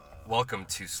Welcome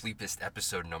to sleep.ist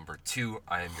episode number 2.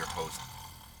 I am your host.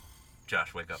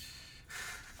 Josh, wake up.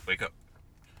 Wake up.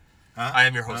 I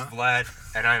am your host, Vlad,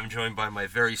 and I am joined by my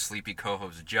very sleepy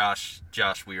co-host, Josh.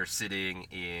 Josh, we are sitting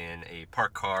in a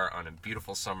parked car on a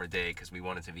beautiful summer day because we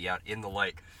wanted to be out in the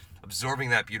light, absorbing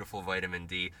that beautiful vitamin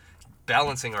D,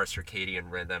 balancing our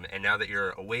circadian rhythm, and now that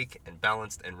you're awake and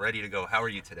balanced and ready to go, how are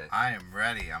you today? I am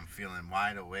ready. I'm feeling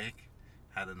wide awake.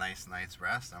 Had a nice night's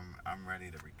rest. I'm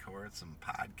ready to record some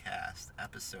podcast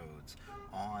episodes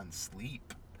on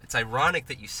sleep. It's ironic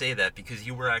that you say that because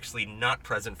you were actually not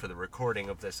present for the recording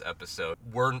of this episode.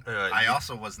 I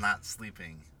also was not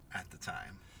sleeping at the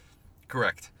time.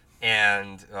 Correct.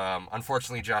 And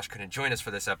unfortunately, Josh couldn't join us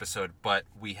for this episode, but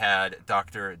we had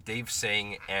Dr. Dave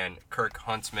Singh and Kirk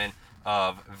Huntsman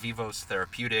of Vivos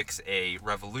Therapeutics, a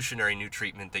revolutionary new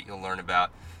treatment that you'll learn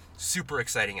about. Super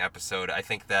exciting episode. I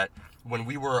think that when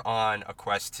we were on a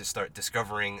quest to start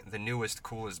discovering the newest,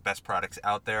 coolest, best products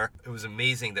out there, it was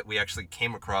amazing that we actually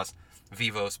came across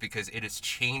Vivos because it is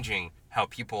changing how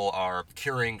people are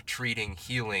curing, treating,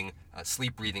 healing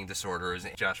sleep breathing disorders.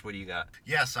 Josh, what do you got?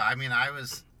 Yeah, I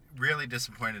was really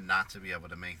disappointed not to be able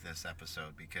to make this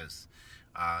episode because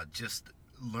just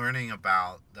learning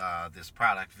about this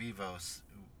product, Vivos,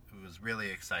 was really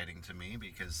exciting to me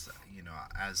because,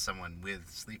 as someone with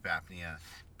sleep apnea,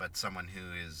 but someone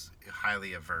who is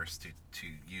highly averse to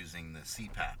using the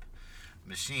CPAP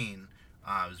machine,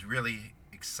 I was really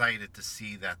excited to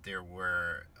see that there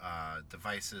were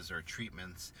devices or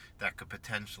treatments that could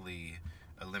potentially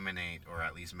eliminate or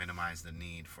at least minimize the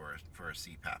need for a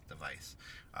CPAP device.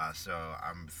 So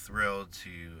I'm thrilled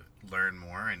to learn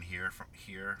more and hear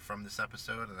from this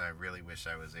episode, and I really wish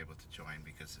I was able to join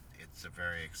because it's a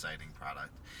very exciting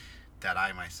product that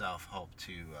I myself hope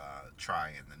to try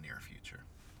in the near future.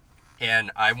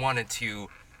 And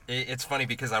it's funny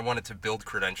because I wanted to build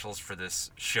credentials for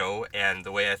this show, and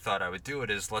the way I thought I would do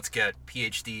it is let's get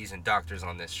PhDs and doctors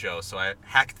on this show. So I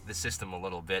hacked the system a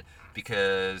little bit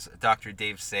because Dr.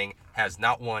 Dave Singh has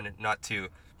not one, not two,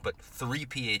 but 3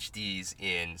 PhDs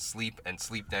in sleep and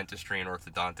sleep dentistry and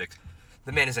orthodontics.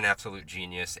 The man is an absolute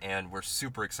genius, and we're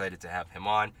super excited to have him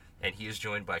on. And he is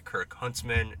joined by Kirk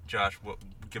Huntsman. Josh,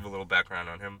 give a little background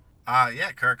on him.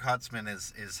 Kirk Huntsman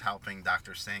is helping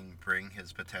Dr. Singh bring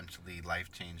his potentially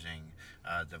life-changing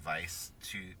device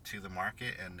to the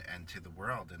market and to the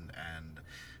world. And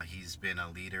he's been a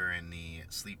leader in the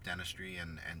sleep dentistry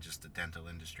and just the dental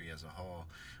industry as a whole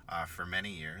for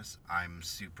many years. I'm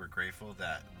super grateful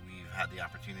that we've had the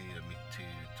opportunity to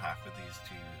talk with these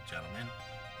two gentlemen.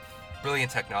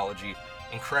 Brilliant technology,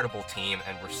 incredible team,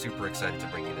 and we're super excited to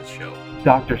bring you this show.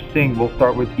 Dr. Singh, we'll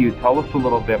start with you. Tell us a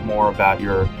little bit more about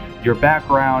your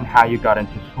background, how you got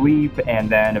into sleep, and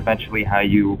then eventually how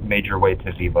you made your way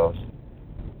to Vivos.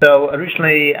 So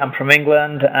originally I'm from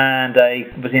England, and I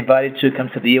was invited to come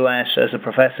to the US as a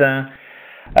professor.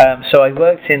 So I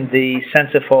worked in the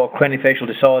Center for Craniofacial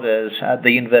Disorders at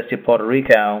the University of Puerto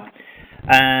Rico.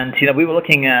 And, we were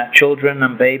looking at children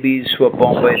and babies who were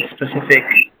born with specific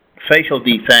facial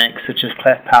defects such as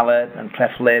cleft palate and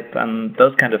cleft lip and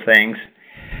those kind of things.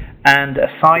 And a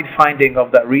side finding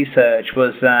of that research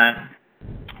was that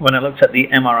when I looked at the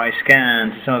MRI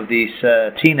scans of some of these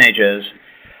teenagers,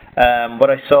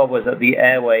 what I saw was that the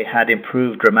airway had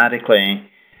improved dramatically.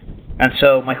 And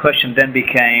so my question then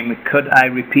became, could I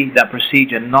repeat that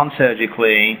procedure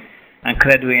non-surgically, and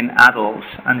could I do it in adults?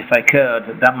 And if I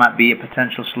could, that might be a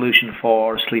potential solution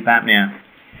for sleep apnea.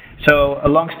 So a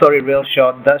long story real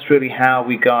short, that's really how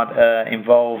we got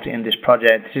involved in this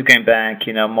project. This is going back,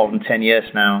 more than 10 years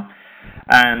now.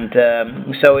 And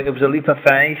so it was a leap of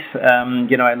faith.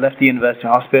 I left the university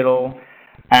hospital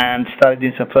and started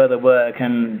doing some further work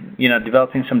and,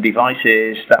 developing some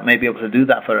devices that may be able to do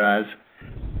that for us.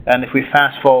 And if we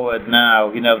fast forward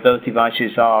now, those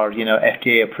devices are,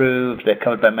 FDA approved, they're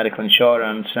covered by medical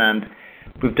insurance, and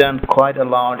we've done quite a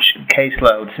large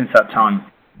caseload since that time.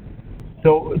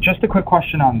 So just a quick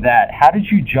question on that. How did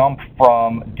you jump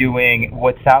from doing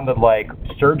what sounded like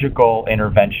surgical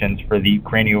interventions for the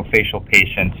craniofacial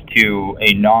patients to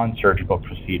a non-surgical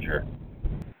procedure?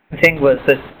 The thing was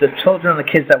that the children and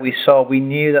the kids that we saw, we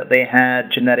knew that they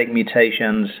had genetic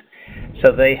mutations.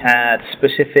 So they had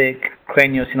specific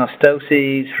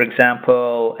craniosynostoses, for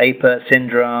example, Apert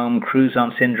syndrome,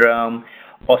 Cruzon syndrome,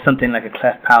 or something like a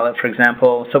cleft palate, for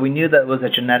example. So we knew that there was a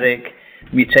genetic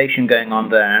mutation going on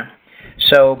there.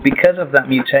 So because of that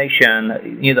mutation,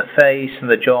 the face and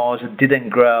the jaws didn't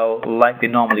grow like they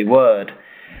normally would.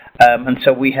 And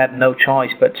so we had no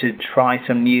choice but to try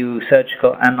some new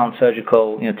surgical and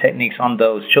non-surgical, techniques on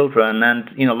those children. And,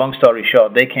 long story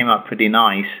short, they came out pretty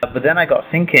nice. But then I got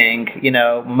thinking,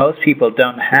 most people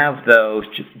don't have those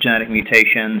genetic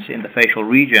mutations in the facial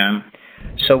region.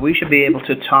 So we should be able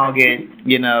to target,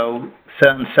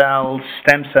 certain cells,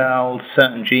 stem cells,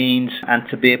 certain genes, and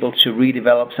to be able to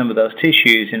redevelop some of those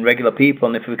tissues in regular people.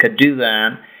 And if we could do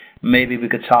that, maybe we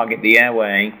could target the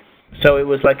airway. So it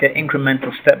was like an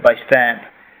incremental step-by-step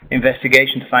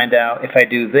investigation to find out, if I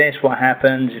do this, what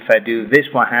happens? If I do this,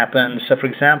 what happens? So for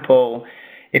example,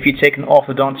 if you take an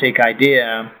orthodontic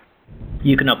idea,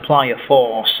 you can apply a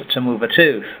force to move a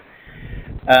tooth.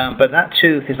 But that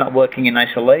tooth is not working in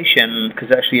isolation because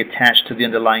it's actually attached to the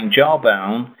underlying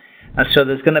jawbone. And so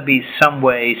there's going to be some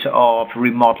ways of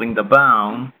remodeling the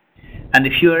bone. And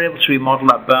if you are able to remodel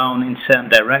that bone in certain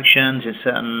directions, to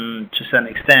certain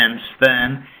extents,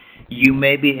 then you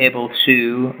may be able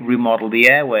to remodel the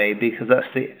airway, because that's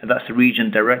the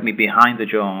region directly behind the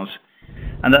jaws.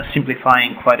 And that's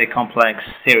simplifying quite a complex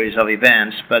series of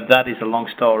events, but that is a long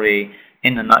story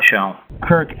in a nutshell.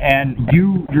 Kirk, and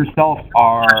you yourself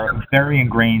are very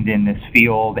ingrained in this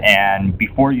field, and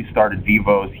before you started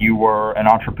Vivos, you were an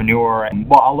entrepreneur. And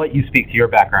well, I'll let you speak to your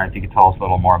background if you could tell us a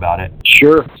little more about it.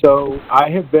 Sure. So I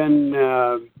have been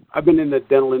I've been in the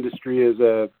dental industry as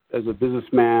a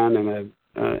businessman and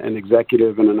an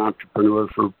executive and an entrepreneur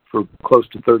for close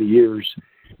to 30 years.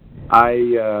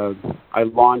 I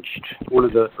launched one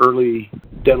of the early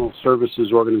dental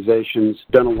services organizations,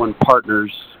 Dental One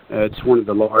Partners. It's one of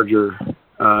the larger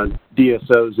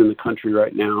DSOs in the country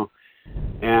right now,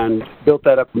 and built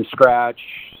that up from scratch.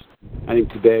 I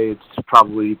think today it's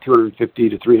probably 250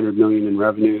 to 300 million in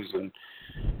revenues and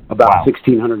about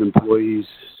 1,600 employees.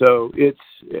 So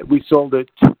we sold it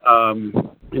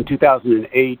in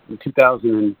 2008. In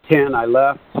 2010, I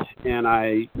left and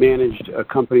I managed a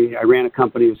company. I ran a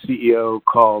company as CEO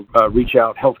called Reach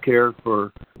Out Healthcare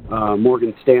for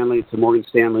Morgan Stanley. It's a Morgan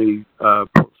Stanley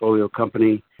portfolio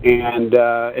company. And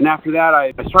after that,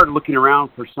 I started looking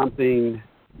around for something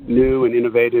new and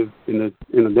innovative in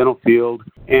the dental field.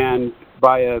 And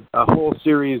by a whole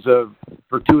series of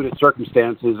fortuitous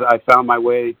circumstances, I found my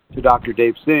way to Dr.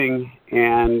 Dave Singh.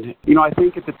 And, I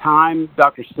think at the time,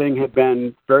 Dr. Singh had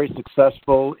been very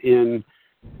successful in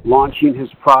launching his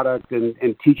product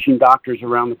and teaching doctors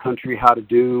around the country how to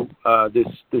do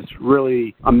this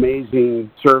really amazing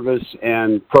service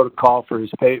and protocol for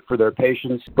their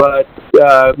patients, but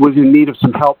was in need of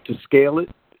some help to scale it.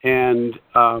 And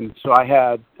so I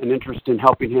had an interest in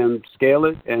helping him scale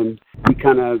it, and we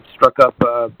kind of struck up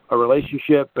a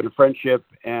relationship and a friendship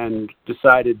and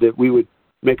decided that we would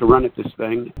make a run at this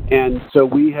thing. And so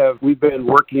we've been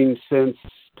working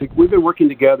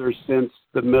together since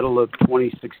the middle of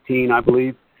 2016, I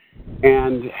believe,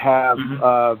 and have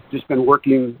just been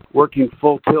working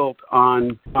full tilt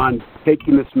on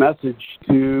taking this message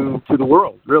to the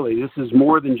world. Really, this is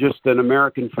more than just an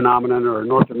American phenomenon or a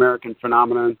North American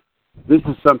phenomenon. This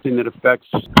is something that affects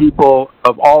people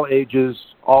of all ages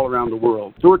all around the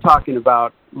world. So we're talking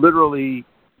about literally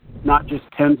not just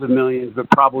tens of millions, but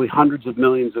probably hundreds of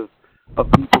millions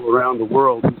of people around the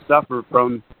world who suffer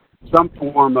from some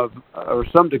form of or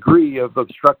some degree of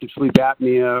obstructive sleep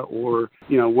apnea, or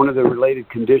one of the related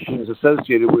conditions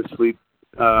associated with sleep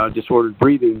disordered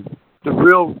breathing. The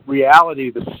real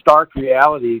reality, the stark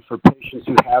reality for patients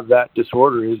who have that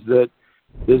disorder is that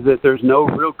there's no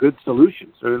real good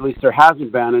solutions, or at least there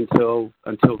hasn't been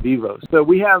until Vivos. So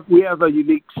we have a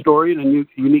unique story and a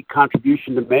unique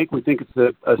contribution to make. We think it's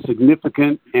a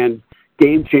significant and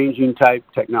game-changing type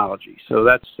technology. So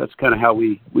that's kind of how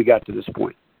we got to this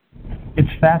point. It's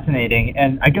fascinating,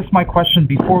 and I guess my question,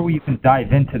 before we even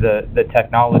dive into the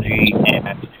technology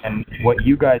and what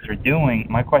you guys are doing,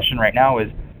 my question right now is,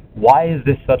 why is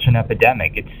this such an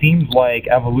epidemic? It seems like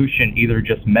evolution either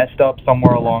just messed up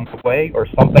somewhere along the way, or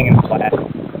something in the last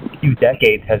few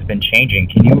decades has been changing.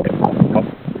 Can you explain what's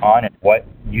going on and what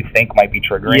you think might be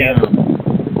triggering it?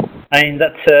 I mean,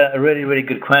 that's a really, really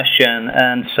good question.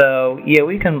 And so,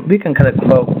 we can kind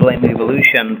of blame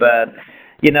evolution, but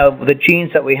the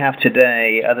genes that we have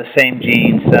today are the same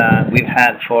genes that we've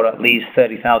had for at least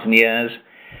 30,000 years.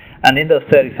 And in those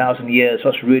 30,000 years,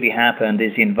 what's really happened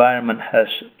is the environment has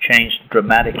changed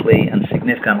dramatically and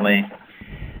significantly.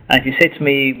 And if you say to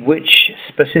me which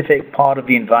specific part of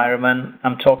the environment,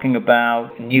 I'm talking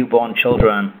about newborn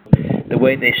children. The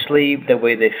way they sleep, the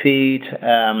way they feed,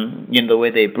 the way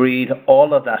they breathe,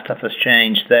 all of that stuff has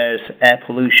changed. There's air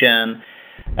pollution.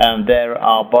 There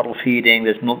are bottle feeding,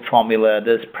 there's milk formula,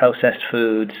 there's processed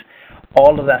foods.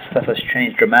 All of that stuff has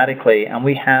changed dramatically, and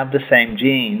we have the same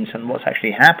genes. And what's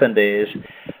actually happened is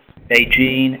a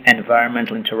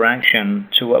gene-environmental interaction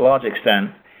to a large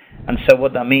extent. And so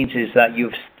what that means is that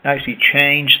you've actually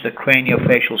changed the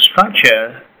craniofacial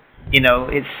structure.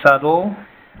 It's subtle,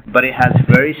 but it has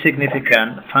very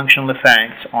significant functional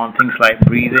effects on things like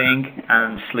breathing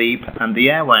and sleep and the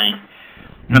airway.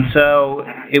 And so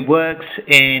it works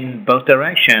in both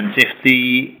directions. If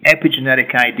the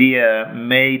epigenetic idea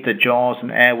made the jaws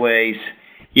and airways,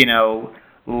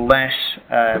 less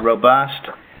robust,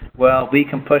 well, we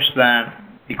can push that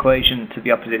equation to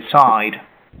the opposite side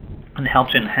and help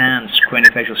to enhance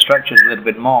craniofacial structures a little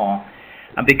bit more.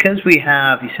 And because we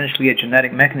have essentially a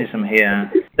genetic mechanism here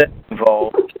that's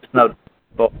involved,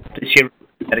 this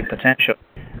genetic potential.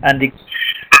 And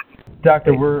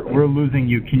Doctor, we're losing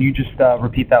you. Can you just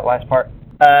repeat that last part?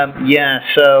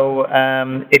 So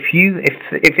if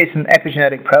it's an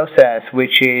epigenetic process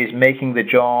which is making the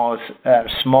jaws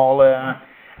smaller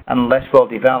and less well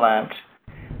developed,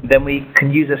 then we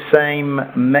can use the same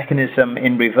mechanism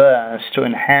in reverse to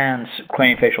enhance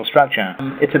craniofacial structure.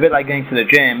 It's a bit like going to the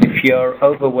gym. If you're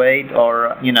overweight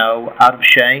or out of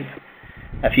shape,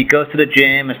 if you go to the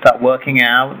gym and start working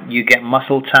out, you get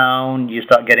muscle tone, you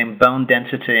start getting bone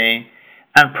density,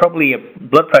 and probably your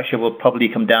blood pressure will probably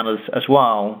come down as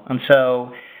well. And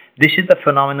so this is the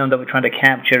phenomenon that we're trying to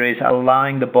capture, is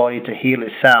allowing the body to heal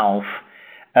itself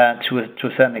to a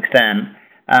certain extent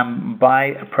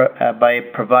by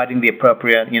providing the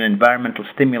appropriate environmental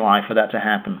stimuli for that to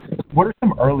happen. What are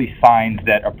some early signs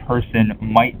that a person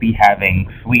might be having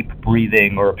sleep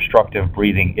breathing or obstructive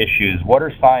breathing issues? What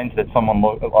are signs that someone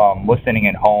listening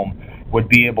at home would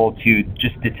be able to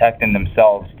just detect in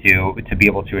themselves to be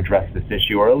able to address this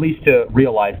issue, or at least to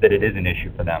realize that it is an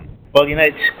issue for them? Well,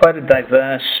 it's quite a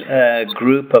diverse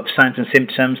group of signs and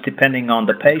symptoms depending on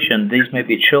the patient. These may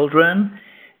be children,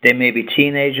 they may be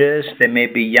teenagers, they may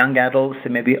be young adults,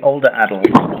 they may be older adults.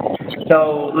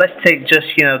 So let's take just,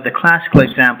 the classical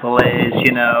example is,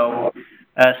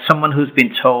 someone who's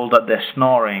been told that they're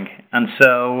snoring. And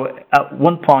so at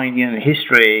one point in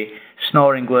history,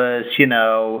 snoring was, it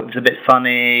was a bit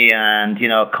funny and,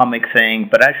 a comic thing,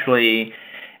 but actually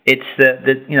it's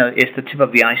it's the tip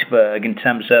of the iceberg in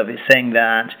terms of it's saying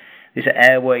that this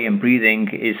airway and breathing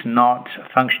is not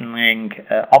functioning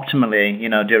optimally,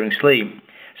 during sleep.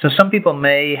 So some people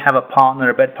may have a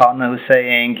bed partner who's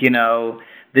saying,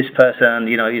 this person,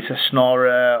 is a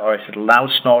snorer or is it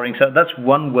loud snoring. So that's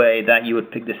one way that you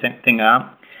would pick this thing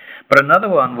up. But another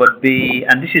one would be,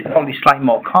 and this is probably slightly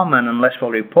more common and less well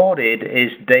reported,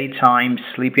 is daytime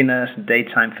sleepiness,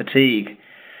 daytime fatigue.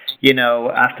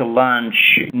 After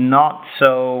lunch, not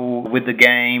so with the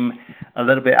game, a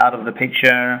little bit out of the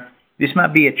picture. This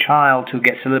might be a child who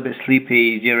gets a little bit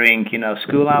sleepy during,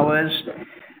 school hours.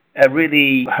 A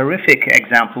really horrific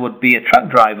example would be a truck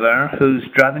driver who's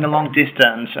driving a long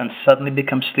distance and suddenly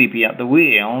becomes sleepy at the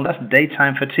wheel. That's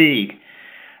daytime fatigue.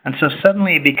 And so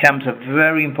suddenly it becomes a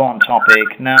very important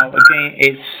topic. Now, again,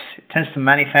 it tends to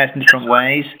manifest in different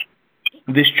ways.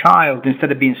 This child,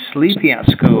 instead of being sleepy at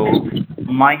school,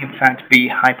 might in fact be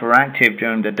hyperactive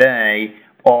during the day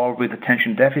or with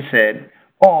attention deficit,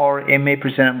 or it may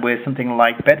present with something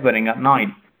like bedwetting at night.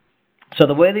 So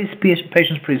the way these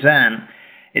patients present,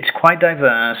 it's quite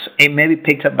diverse. It may be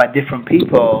picked up by different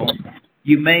people.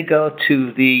 You may go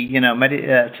to the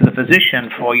to the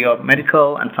physician for your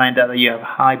medical and find out that you have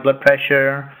high blood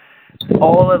pressure.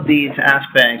 All of these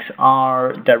aspects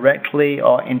are directly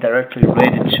or indirectly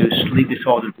related to sleep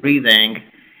disordered breathing.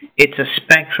 It's a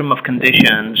spectrum of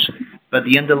conditions, but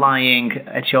the underlying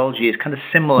etiology is kind of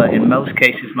similar in most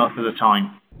cases most of the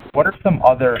time. What are some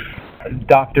other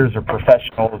doctors or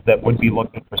professionals that would be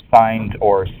looking for signs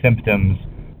or symptoms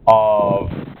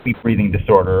of sleep breathing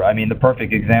disorder? I mean, the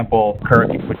perfect example, Kirk,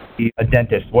 would be a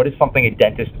dentist. What is something a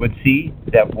dentist would see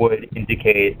that would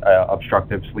indicate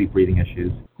obstructive sleep breathing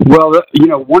issues? Well,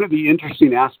 one of the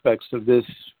interesting aspects of this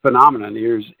phenomenon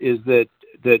is that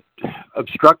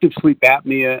obstructive sleep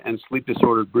apnea and sleep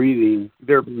disordered breathing,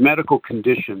 they're medical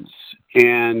conditions,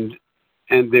 and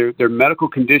they're medical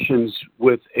conditions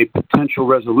with a potential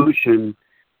resolution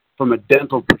from a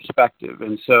dental perspective.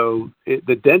 And so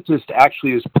the dentist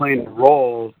actually is playing a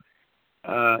role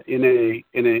in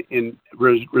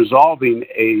resolving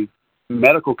a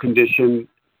medical condition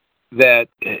that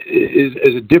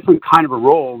is a different kind of a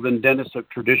role than dentists have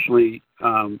traditionally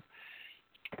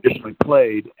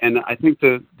played. And I think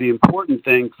the important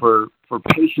thing for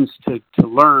patients to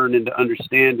learn and to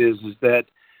understand is that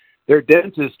their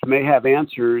dentist may have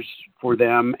answers for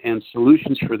them and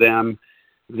solutions for them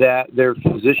that their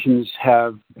physicians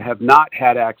have not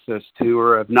had access to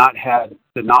or have not had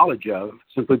the knowledge of,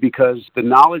 simply because the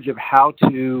knowledge of how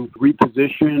to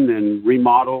reposition and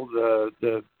remodel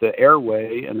the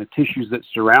airway and the tissues that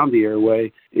surround the airway,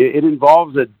 it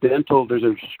involves there's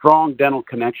a strong dental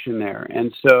connection there.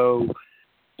 And so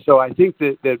I think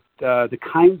that the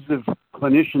kinds of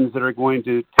clinicians that are going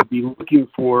to be looking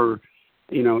for,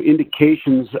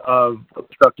 indications of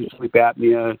obstructive sleep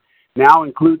apnea now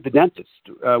include the dentist,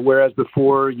 whereas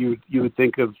before you would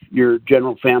think of your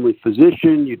general family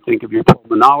physician, you'd think of your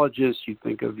pulmonologist, you'd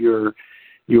think of your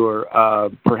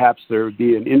perhaps there would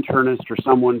be an internist or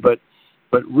someone, but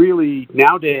really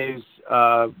nowadays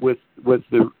with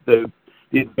the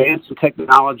advance in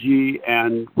technology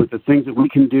and with the things that we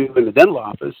can do in the dental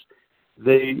office,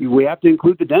 we have to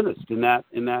include the dentist in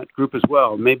that group as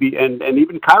well. Maybe and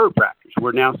even chiropractors.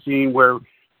 We're now seeing where,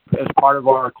 as part of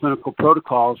our clinical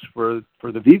protocols for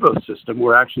the Vivos system,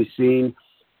 we're actually seeing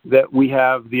that we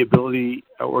have the ability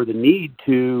or the need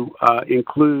to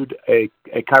include a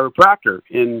chiropractor,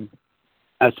 in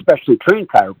a specially trained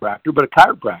chiropractor, but a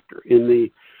chiropractor in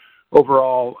the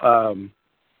overall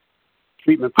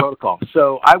treatment protocol.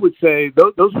 So I would say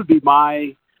those would be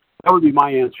my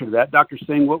answer to that. Dr.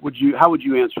 Singh, how would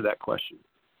you answer that question?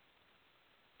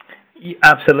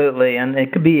 Absolutely, and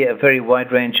it could be a very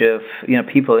wide range of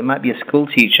people. It might be a school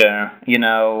teacher,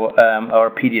 or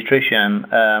a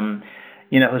pediatrician,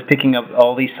 who's picking up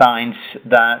all these signs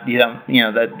that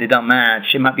that they don't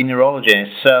match. It might be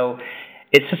neurologists. So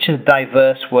it's such a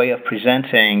diverse way of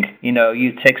presenting.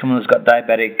 You take someone who's got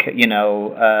diabetic,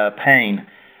 pain.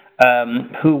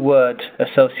 Who would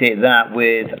associate that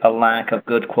with a lack of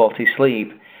good quality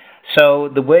sleep? So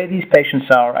the way these patients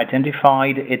are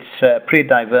identified, it's pretty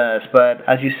diverse. But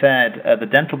as you said, the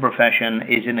dental profession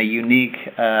is in a unique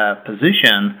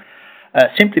position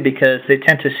simply because they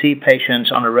tend to see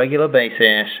patients on a regular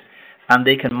basis, and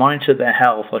they can monitor their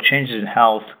health or changes in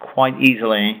health quite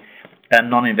easily and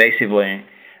non-invasively.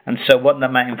 And so what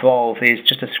that might involve is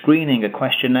just a screening, a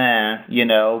questionnaire,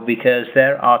 because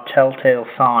there are telltale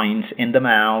signs in the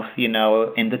mouth, in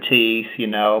the teeth,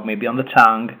 maybe on the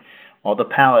tongue or the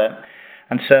palate.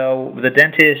 And so the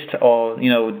dentist or,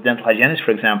 dental hygienist,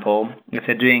 for example, if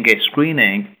they're doing a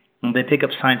screening and they pick up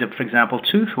signs of, for example,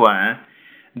 tooth wear,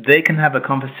 they can have a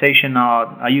conversation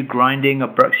on, are you grinding or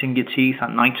brushing your teeth at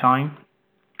nighttime?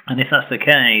 And if that's the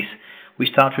case, we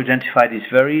start to identify these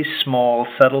very small,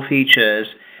 subtle features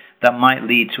that might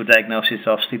lead to a diagnosis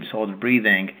of sleep-disordered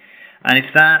breathing. And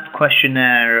if that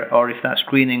questionnaire or if that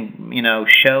screening,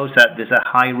 shows that there's a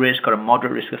high risk or a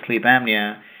moderate risk of sleep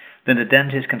apnea, then the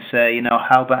dentist can say,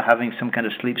 how about having some kind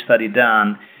of sleep study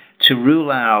done to rule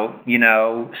out,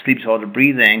 sleep-disordered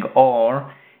breathing,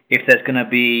 or if there's going to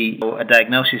be a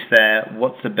diagnosis there,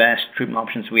 what's the best treatment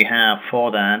options we have for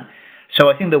that?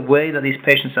 So I think the way that these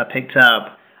patients are picked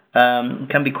up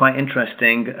can be quite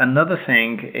interesting. Another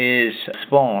thing is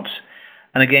sports.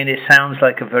 And again, it sounds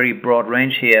like a very broad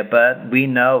range here, but we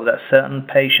know that certain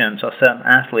patients or certain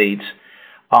athletes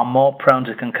are more prone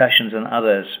to concussions than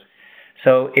others.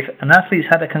 So if an athlete's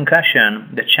had a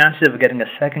concussion, the chances of getting a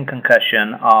second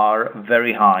concussion are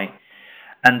very high.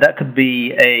 And that could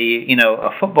be a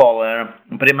footballer,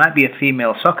 but it might be a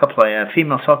female soccer player.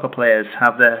 Female soccer players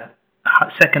have the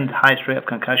second highest rate of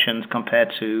concussions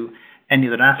compared to any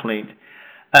other athlete.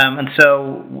 And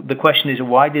so the question is,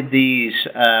 why did these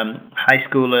high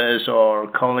schoolers or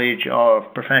college or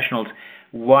professionals,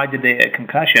 why did they get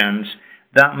concussions?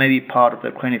 That may be part of the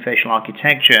craniofacial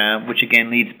architecture, which again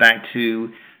leads back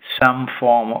to some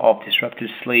form of disrupted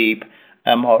sleep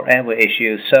or airway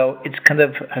issues. So it's kind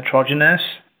of heterogeneous,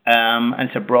 and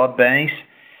it's a broad base.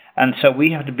 And so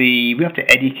we have to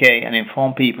educate and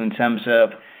inform people in terms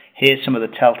of, here's some of the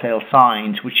telltale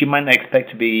signs, which you might not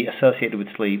expect to be associated with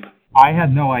sleep. I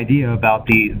had no idea about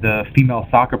the female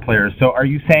soccer players. So are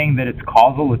you saying that it's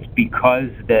causal? It's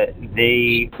because that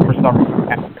they, for some reason,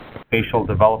 have facial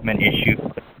development issues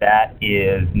that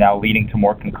is now leading to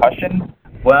more concussion?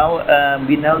 Well,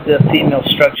 we know the female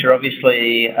structure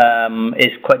obviously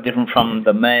is quite different from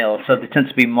the male. So they tend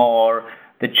to be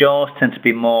the jaws tend to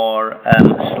be more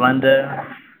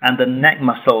slender, and the neck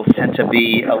muscles tend to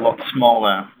be a lot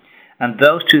smaller. And put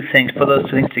those two things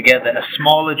together, a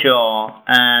smaller jaw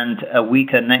and a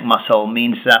weaker neck muscle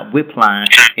means that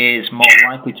whiplash is more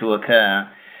likely to occur.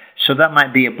 So that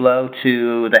might be a blow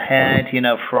to the head,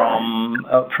 from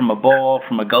a ball,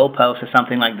 from a goalpost or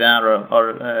something like that, or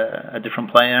a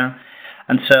different player.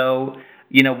 And so,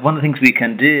 one of the things we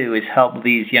can do is help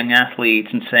these young athletes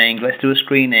in saying, let's do a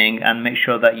screening and make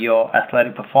sure that your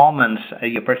athletic performance,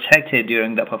 you're protected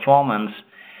during that performance.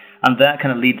 And that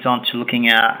kind of leads on to looking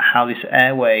at how this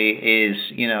airway is,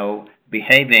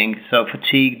 behaving. So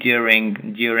fatigue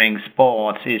during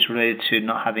sports is related to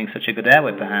not having such a good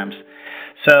airway, perhaps.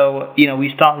 So,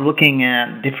 we start looking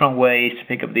at different ways to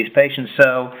pick up these patients.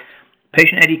 So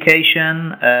patient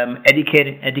education,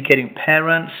 educating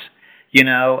parents,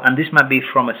 and this might be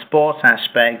from a sports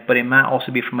aspect, but it might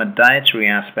also be from a dietary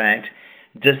aspect.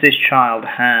 Does this child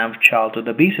have childhood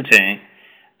obesity?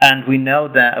 And we know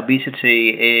that obesity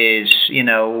is,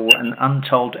 an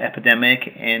untold epidemic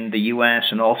in the U.S.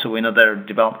 and also in other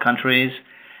developed countries.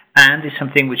 And it's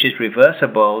something which is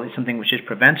reversible. It's something which is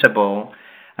preventable.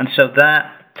 And so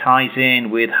that ties in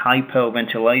with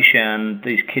hypoventilation.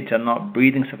 These kids are not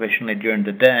breathing sufficiently during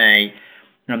the day,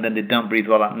 and then they don't breathe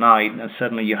well at night. And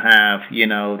suddenly you have,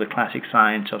 the classic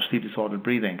signs of sleep-disordered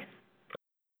breathing.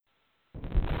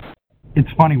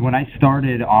 It's funny, when I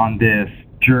started on this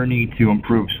journey to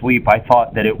improve sleep, I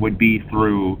thought that it would be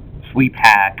through sleep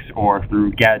hacks or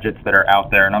through gadgets that are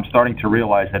out there, and I'm starting to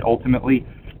realize that ultimately,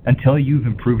 until you've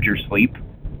improved your sleep,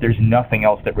 there's nothing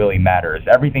else that really matters.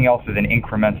 Everything else is an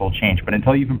incremental change, but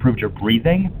until you've improved your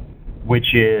breathing,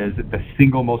 which is the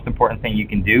single most important thing you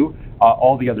can do,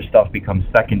 all the other stuff becomes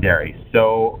secondary.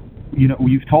 So,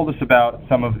 you've told us about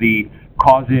some of the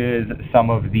causes,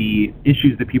 some of the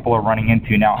issues that people are running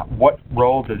into. Now, what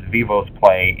role does Vivos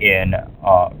play in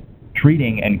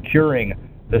treating and curing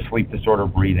the sleep disorder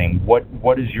breathing?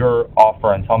 What is your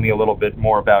offer? And tell me a little bit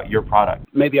more about your product.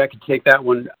 Maybe I could take that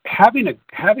one. Having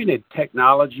a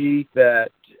technology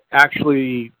that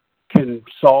actually can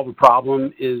solve a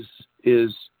problem is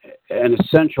an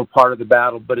essential part of the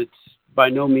battle, but it's by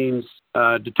no means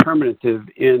determinative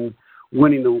in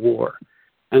winning the war.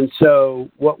 And so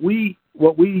what we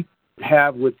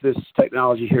have with this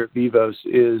technology here at Vivos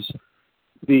is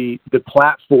the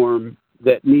platform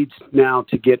that needs now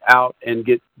to get out and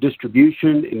get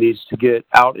distribution. It needs to get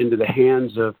out into the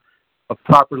hands of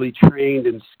properly trained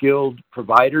and skilled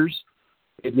providers.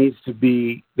 There needs to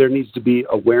be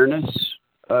awareness.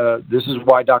 This is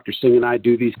why Dr. Singh and I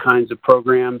do these kinds of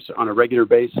programs on a regular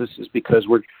basis, is because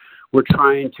we're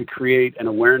trying to create an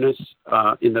awareness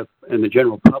in the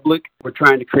general public. We're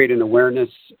trying to create an awareness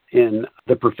in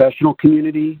the professional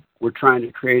community. We're trying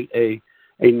to create a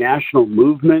national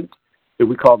movement that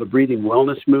we call the Breathing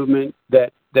Wellness Movement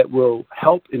that will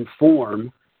help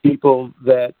inform people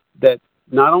that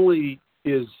not only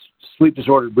is sleep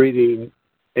disordered breathing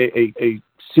a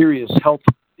serious health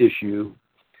issue,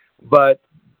 but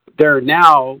there are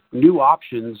now new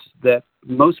options that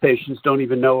most patients don't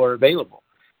even know are available.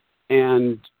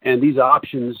 And these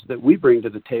options that we bring to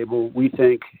the table, we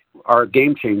think are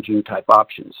game-changing type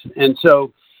options. And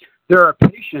so there are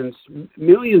patients,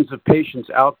 millions of patients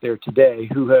out there today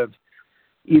who have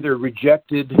either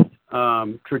rejected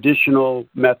traditional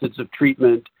methods of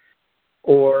treatment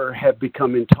or have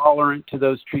become intolerant to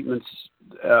those treatments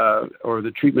or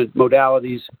the treatment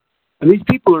modalities. And these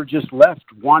people are just left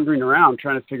wandering around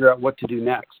trying to figure out what to do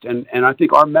next. And I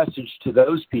think our message to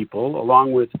those people,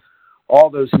 along with all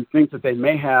those who think that they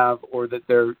may have, or that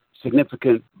their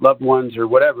significant loved ones or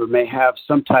whatever may have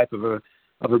some type of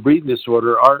a breathing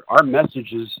disorder, our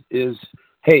message is,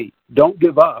 hey, don't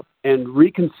give up and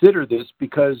reconsider this,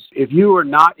 because if you are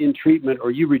not in treatment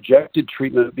or you rejected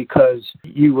treatment because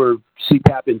you were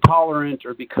CPAP intolerant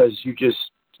or because you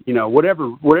just,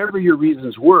 whatever your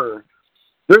reasons were,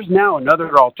 there's now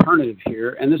another alternative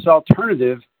here, and this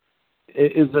alternative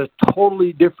is a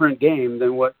totally different game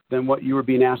than what you were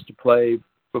being asked to play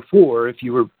before if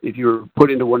you were put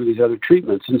into one of these other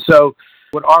treatments. And so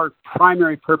what our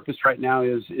primary purpose right now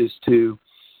is to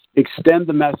extend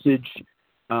the message,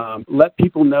 let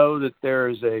people know that there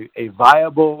is a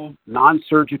viable,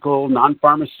 non-surgical,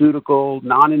 non-pharmaceutical,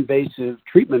 non-invasive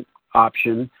treatment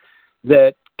option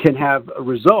that can have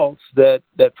results that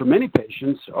for many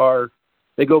patients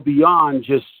they go beyond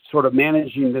just sort of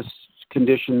managing this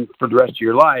condition for the rest of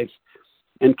your life,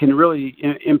 and can really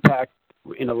impact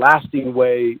in a lasting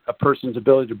way a person's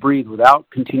ability to breathe without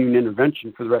continuing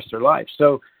intervention for the rest of their life.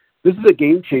 So this is a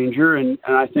game changer, and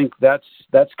I think that's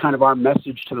kind of our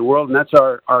message to the world, and that's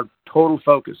our total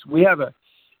focus. We have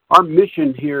our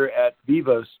mission here at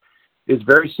Vivos is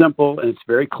very simple and it's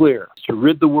very clear: it's to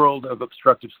rid the world of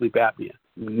obstructive sleep apnea.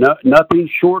 Nothing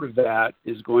short of that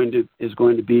is going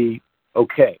to be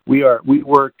okay. We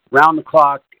work round the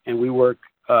clock, and we work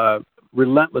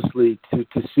relentlessly to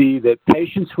see that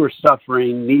patients who are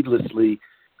suffering needlessly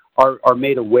are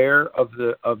made aware of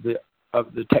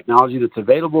the technology that's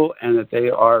available, and that they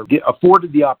are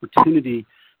afforded the opportunity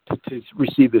to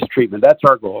receive this treatment. That's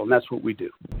our goal, and that's what we do.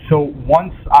 So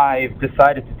once I've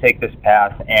decided to take this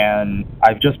path and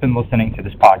I've just been listening to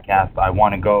this podcast, I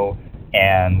want to go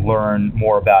and learn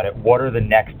more about it. What are the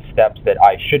next steps that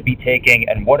I should be taking,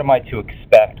 and what am I to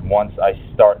expect once I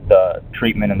start the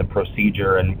treatment and the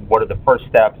procedure, and what are the first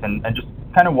steps, and just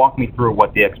kind of walk me through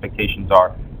what the expectations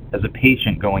are as a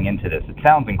patient going into this. It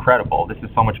sounds incredible. This is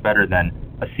so much better than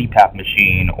a CPAP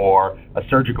machine or a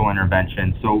surgical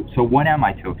intervention. So what am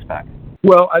I to expect?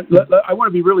 Well, I want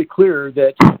to be really clear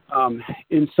that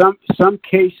in some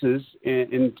cases,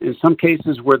 in some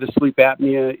cases where the sleep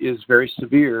apnea is very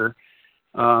severe,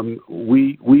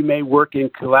 we may work in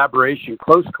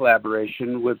close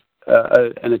collaboration with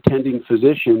an attending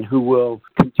physician who will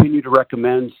continue to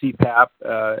recommend CPAP,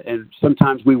 and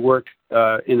sometimes we work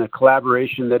in a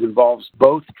collaboration that involves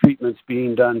both treatments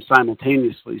being done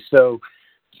simultaneously. So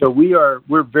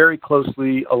we're very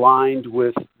closely aligned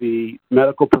with the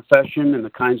medical profession and the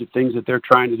kinds of things that they're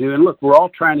trying to do. And look, we're all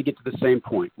trying to get to the same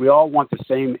point. We all want the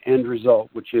same end result,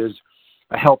 which is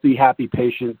a healthy, happy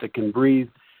patient that can breathe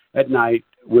at night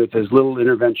with as little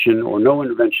intervention or no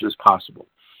intervention as possible.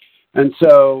 And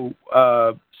so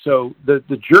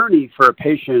the journey for a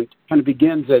patient kind of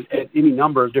begins at any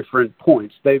number of different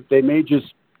points. They may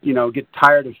just, get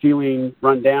tired of feeling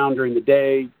run down during the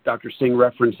day. Dr. Singh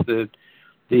referenced the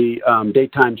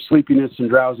daytime sleepiness and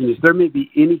drowsiness. There may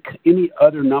be any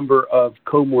other number of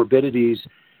comorbidities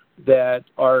that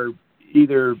are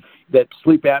that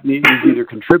sleep apnea is either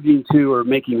contributing to or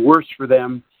making worse for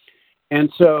them. And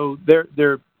so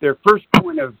their first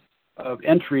point of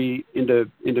entry into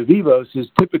Vivos is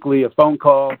typically a phone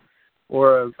call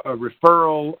or a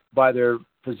referral by their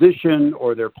physician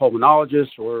or their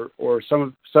pulmonologist or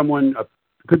someone.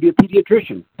 Could be a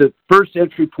pediatrician. The first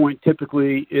entry point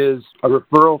typically is a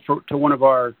referral to one of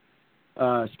our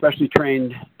specially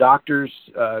trained doctors.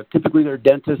 Typically, they're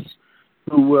dentists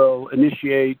who will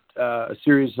initiate a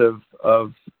series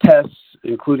of tests,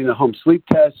 including a home sleep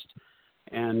test,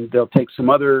 and they'll take some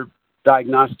other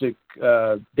diagnostic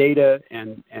data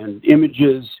and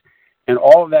images, and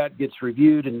all of that gets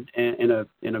reviewed in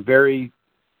a very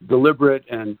deliberate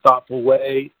and thoughtful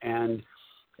way, and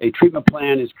a treatment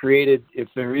plan is created. If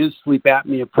there is sleep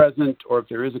apnea present or if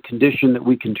there is a condition that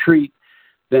we can treat,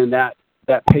 then that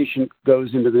patient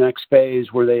goes into the next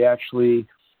phase where they actually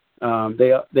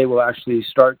they will actually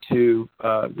start to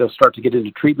they'll start to get into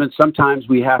treatment. Sometimes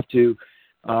we have to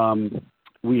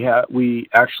we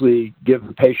actually give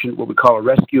the patient what we call a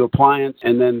rescue appliance,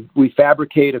 and then we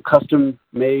fabricate a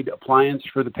custom-made appliance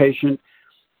for the patient,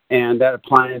 and that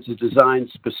appliance is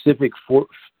designed specific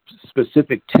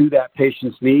to that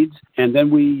patient's needs. And then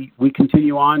we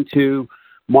continue on to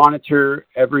monitor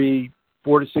every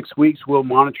 4 to 6 weeks. We'll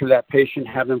monitor that patient,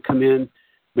 have them come in,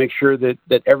 make sure that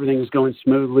everything is going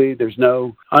smoothly. There's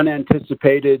no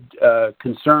unanticipated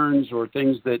concerns or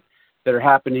things that are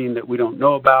happening that we don't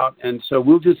know about. And so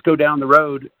we'll just go down the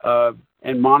road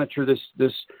and monitor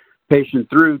this patient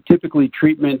through. Typically,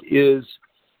 treatment is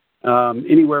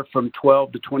anywhere from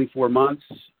 12 to 24 months,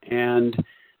 and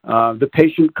the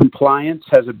patient compliance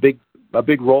has a big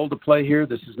role to play here.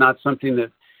 This is not something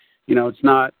that, it's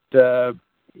not,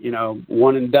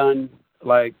 one and done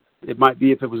like it might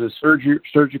be if it was a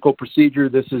surgical procedure.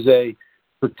 This is a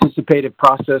participative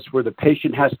process where the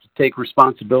patient has to take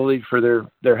responsibility for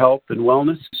their health and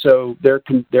wellness. So their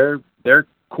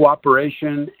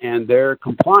cooperation and their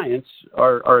compliance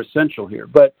are essential here.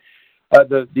 But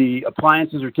the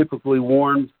appliances are typically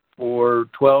worn for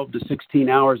 12 to 16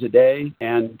 hours a day,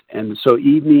 and so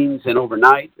evenings and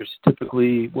overnight is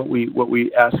typically what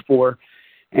we ask for.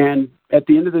 And at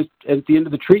the end of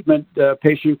the treatment, the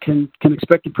patient can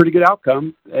expect a pretty good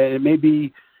outcome. It may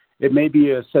be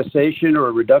a cessation or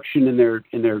a reduction in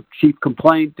their chief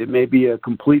complaint. It may be a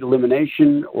complete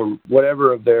elimination or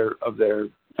whatever of their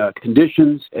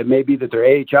conditions. It may be that their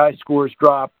AHI scores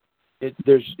drop.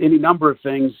 There's any number of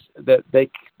things that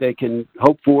they can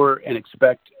hope for and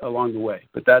expect along the way.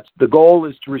 But that's the goal,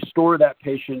 is to restore that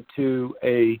patient to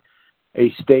a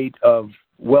state of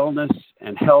wellness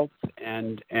and health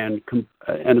and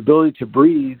ability to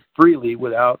breathe freely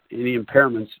without any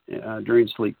impairments during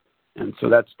sleep. And so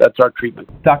that's our treatment.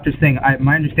 Dr. Singh,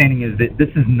 my understanding is that this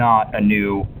is not a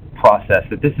new process,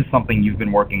 that this is something you've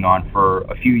been working on for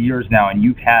a few years now, and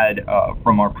you've had,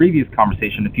 from our previous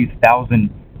conversation, a few thousand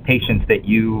patients that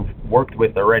you've worked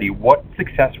with already. What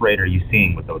success rate are you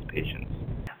seeing with those patients?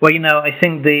 Well, I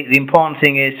think the important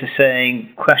thing is to say,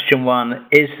 question one,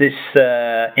 is this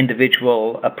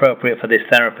individual appropriate for this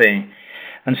therapy?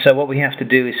 And so what we have to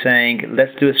do is saying,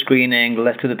 let's do a screening,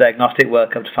 let's do the diagnostic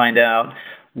workup to find out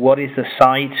what is the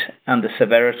site and the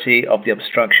severity of the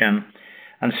obstruction.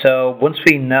 And so once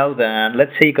we know that,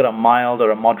 let's say you've got a mild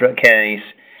or a moderate case,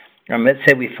 and let's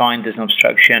say we find there's an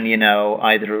obstruction,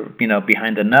 either,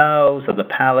 behind the nose or the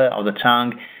palate or the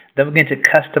tongue, then we're going to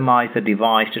customize the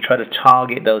device to try to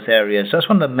target those areas. So that's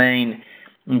one of the main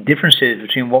differences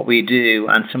between what we do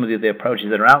and some of the other approaches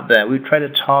that are out there. We try to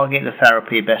target the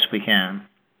therapy best we can.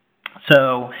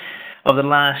 So over the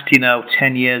last,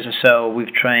 10 years or so,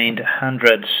 we've trained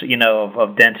hundreds,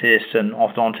 of dentists and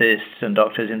orthodontists and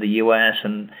doctors in the US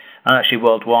and actually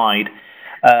worldwide.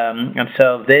 And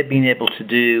so they've been able to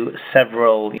do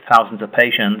several thousands of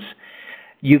patients.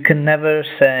 You can never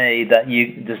say that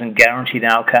there's a guaranteed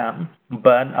outcome,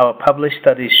 but our published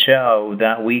studies show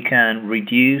that we can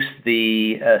reduce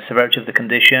the severity of the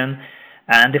condition,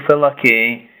 and if we're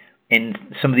lucky, in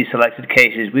some of these selected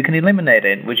cases, we can eliminate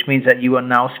it, which means that you are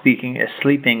now sleeping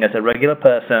as a regular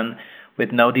person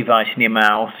with no device in your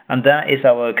mouth. And that is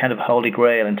our kind of holy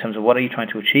grail in terms of what are you trying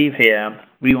to achieve here.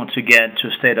 We want to get to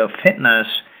a state of fitness,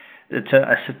 to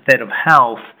a state of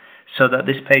health, so that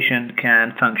this patient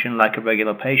can function like a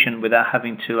regular patient without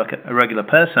having to, like a regular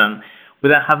person,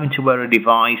 without having to wear a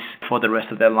device for the rest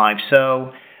of their life.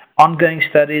 So ongoing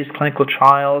studies, clinical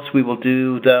trials, we will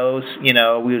do those.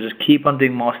 We'll just keep on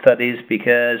doing more studies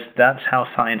because that's how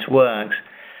science works.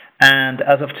 And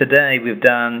as of today, we've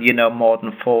done, more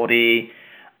than 40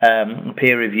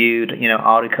 peer-reviewed,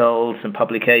 articles and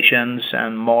publications,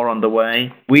 and more on the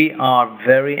way. We are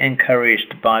very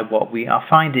encouraged by what we are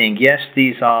finding. Yes,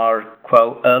 these are,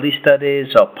 quote, early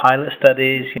studies or pilot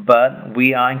studies, but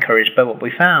we are encouraged by what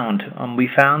we found. We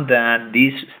found that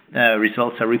these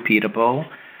results are repeatable.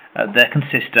 They're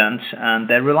consistent, and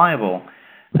they're reliable.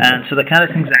 And so the kind of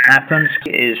things that happens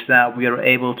is that we are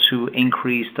able to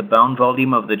increase the bone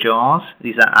volume of the jaws.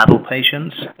 These are adult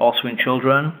patients, also in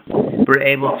children. We're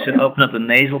able to open up the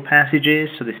nasal passages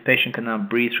so this patient can now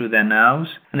breathe through their nose.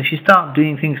 And if you start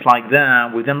doing things like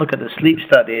that, we then look at the sleep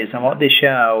studies, and what they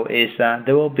show is that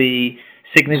there will be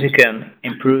significant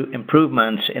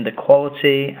improvements in the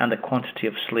quality and the quantity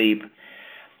of sleep.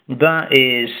 That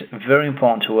is very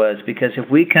important to us because if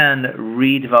we can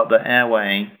redevelop the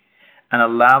airway and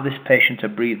allow this patient to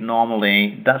breathe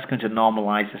normally, that's going to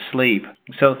normalize the sleep.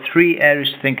 So 3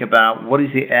 areas to think about. What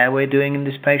is the airway doing in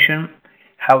this patient?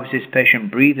 How is this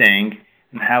patient breathing?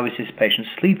 And how is this patient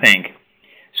sleeping?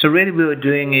 So really what we're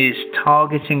doing is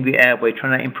targeting the airway,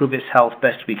 trying to improve its health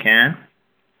best we can.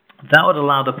 That would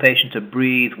allow the patient to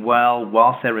breathe well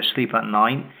whilst they're asleep at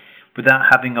night, without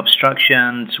having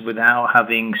obstructions, without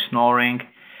having snoring.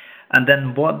 And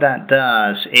then what that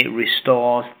does, it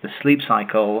restores the sleep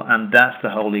cycle, and that's the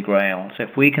holy grail. So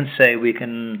if we can say we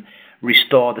can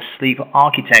restore the sleep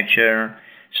architecture,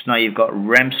 so now you've got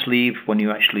REM sleep when you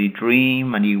actually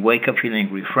dream and you wake up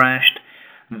feeling refreshed,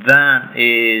 that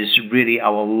is really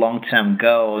our long-term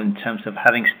goal in terms of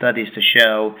having studies to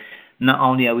show not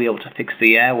only are we able to fix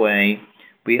the airway,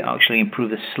 we actually improve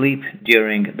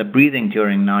the breathing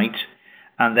during night.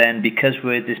 And then because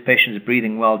this patient is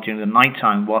breathing well during the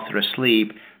nighttime whilst they're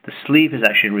asleep, the sleep is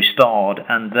actually restored,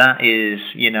 and that is,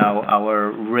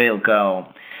 our real goal.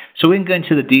 So we can go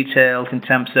into the details in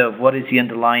terms of what is the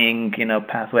underlying,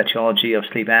 pathophysiology of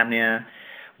sleep apnea.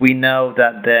 We know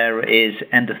that there is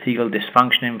endothelial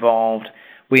dysfunction involved.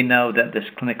 We know that there's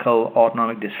clinical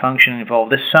autonomic dysfunction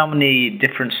involved. There's so many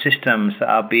different systems that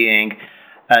are being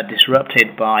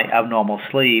disrupted by abnormal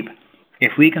sleep.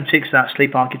 If we can fix that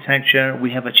sleep architecture,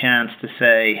 we have a chance to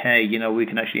say, hey, we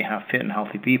can actually have fit and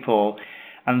healthy people.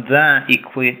 And that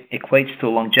equates to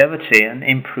longevity and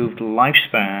improved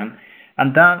lifespan.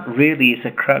 And that really is the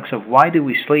crux of why do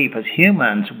we sleep as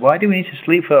humans? Why do we need to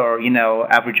sleep for,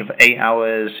 average of 8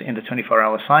 hours in the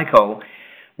 24-hour cycle?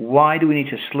 Why do we need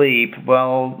to sleep?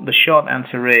 Well, the short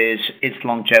answer is it's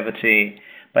longevity.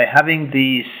 By having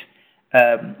these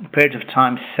periods of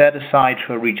time set aside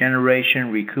for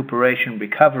regeneration, recuperation,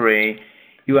 recovery,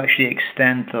 you actually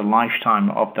extend the lifetime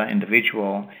of that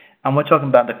individual. And we're talking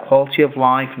about the quality of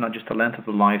life, not just the length of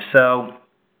the life. So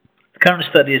current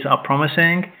studies are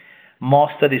promising. More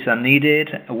studies are needed.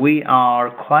 We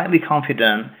are quietly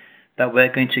confident that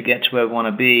we're going to get to where we want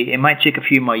to be. It might take a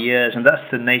few more years, and that's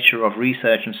the nature of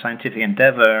research and scientific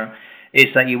endeavor, is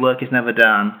that your work is never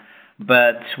done.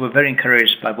 But we're very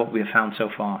encouraged by what we have found so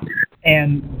far.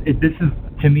 And this is,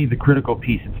 to me, the critical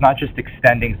piece. It's not just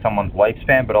extending someone's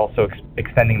lifespan, but also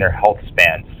extending their health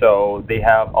span. So they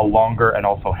have a longer and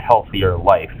also healthier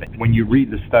life. When you read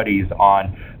the studies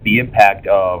on the impact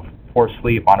of poor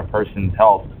sleep on a person's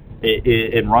health,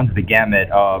 it runs the gamut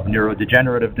of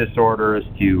neurodegenerative disorders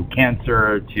to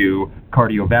cancer to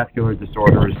cardiovascular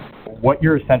disorders. what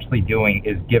you're essentially doing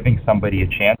is giving somebody a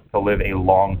chance to live a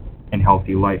long and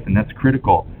healthy life, and that's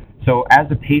critical. So as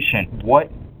a patient,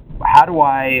 how do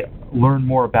I learn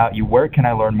more about you? Where can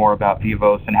I learn more about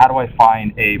Vivos? And how do I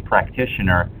find a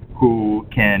practitioner who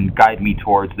can guide me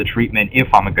towards the treatment if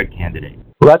I'm a good candidate?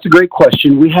 Well, that's a great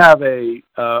question. We have a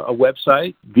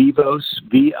website, Vivos,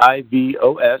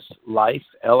 Vivos, life,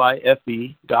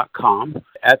 life.com.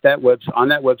 On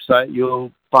that website,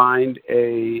 you'll find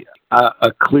a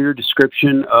clear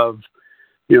description of,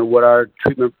 what our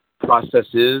treatment process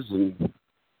is and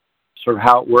sort of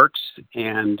how it works,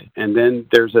 and then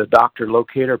there's a doctor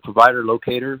locator, provider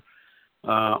locator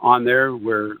on there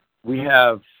where we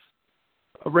have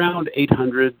around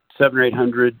 700 or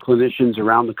 800 clinicians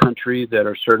around the country that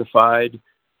are certified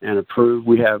and approved.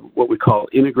 We have what we call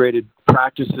integrated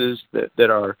practices that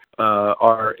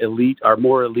are elite, are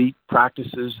more elite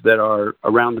practices that are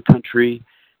around the country.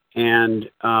 And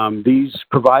these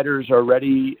providers are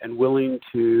ready and willing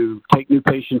to take new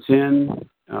patients in,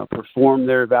 perform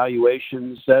their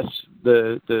evaluations, assess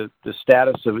the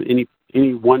status of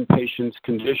any one patient's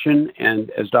condition, and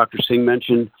as Dr. Singh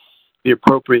mentioned, the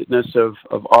appropriateness of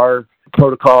our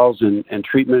protocols and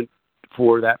treatment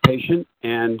for that patient.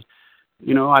 And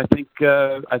I think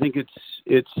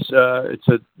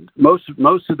most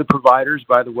of the providers,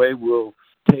 by the way, will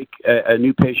take a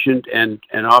new patient and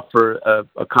offer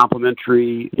a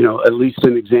complimentary, at least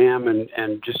an exam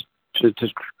and just to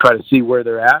try to see where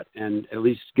they're and at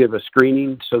least give a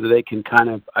screening so that they can kind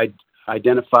of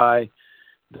identify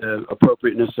the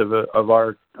appropriateness of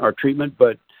our treatment.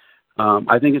 But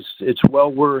I think it's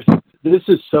well worth. This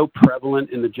is so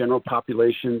prevalent in the general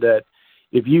population that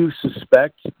if you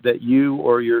suspect that you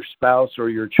or your spouse or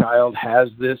your child has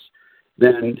this,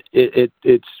 then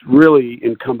it's really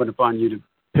incumbent upon you to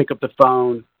pick up the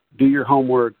phone, do your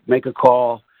homework, make a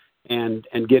call, and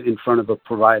get in front of a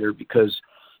provider, because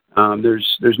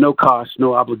there's no cost,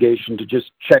 no obligation to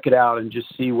just check it out and just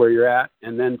see where you're at,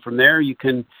 and then from there you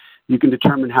can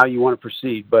determine how you want to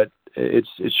proceed. But it's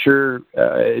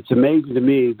amazing to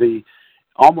me the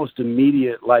almost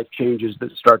immediate life changes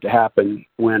that start to happen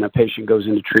when a patient goes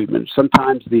into treatment.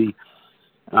 Sometimes we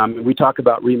talk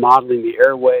about remodeling the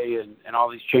airway and all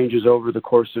these changes over the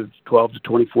course of 12 to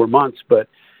 24 months, but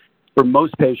for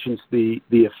most patients, the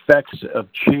effects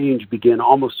of change begin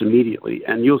almost immediately.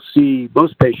 And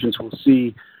most patients will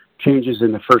see changes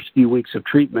in the first few weeks of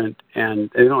treatment, and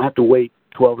they don't have to wait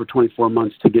 12 or 24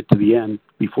 months to get to the end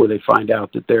before they find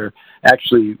out that they're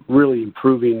actually really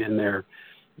improving in their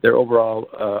overall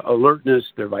alertness,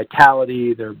 their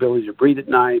vitality, their ability to breathe at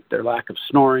night, their lack of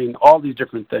snoring, all these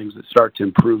different things that start to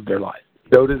improve their life.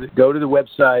 Go to the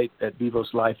website at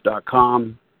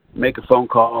vivoslife.com, make a phone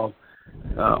call.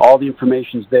 All the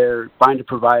information's there. Find a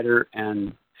provider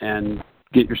and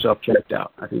get yourself checked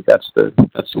out. I think that's the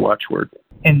watchword.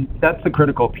 And that's the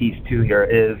critical piece too here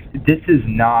is this is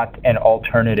not an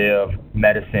alternative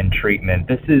medicine treatment.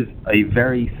 This is a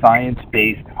very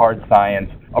science-based, hard science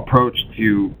approach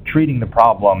to treating the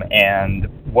problem, and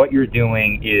what you're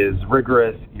doing is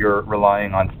rigorous. You're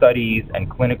relying on studies and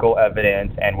clinical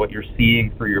evidence, and what you're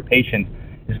seeing for your patients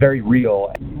is very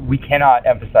real. We cannot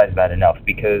emphasize that enough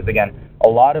because, again, a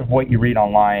lot of what you read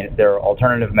online, there are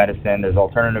alternative medicine, there's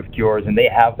alternative cures, and they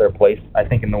have their place, I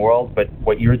think, in the world, but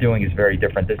what you're doing is very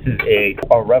different. This is a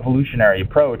revolutionary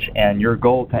approach, and your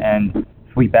goal to end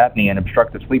sleep apnea and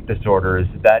obstructive sleep disorders,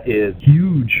 that is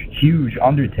huge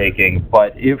undertaking,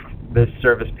 but if this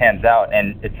service pans out,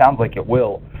 and it sounds like it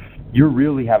will, you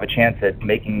really have a chance at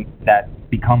making that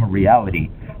become a reality.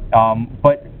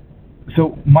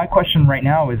 So my question right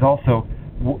now is also,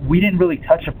 we didn't really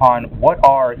touch upon what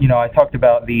are, I talked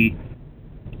about the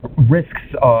risks,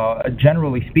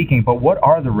 generally speaking, but what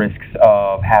are the risks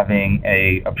of having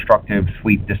a obstructive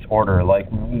sleep disorder? Like,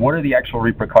 what are the actual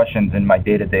repercussions in my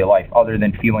day-to-day life other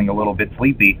than feeling a little bit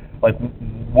sleepy? Like,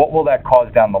 what will that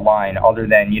cause down the line other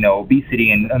than,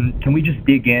 obesity? And can we just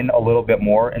dig in a little bit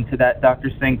more into that, Dr.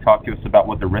 Singh? Talk to us about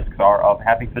what the risks are of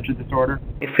having such a disorder.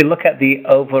 If we look at the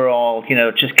overall,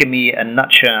 just give me a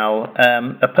nutshell,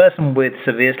 a person with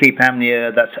severe sleep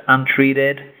apnea that's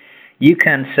untreated, you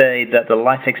can say that the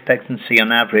life expectancy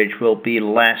on average will be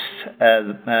less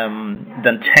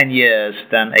than 10 years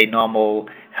than a normal,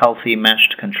 healthy,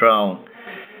 matched control.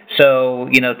 So,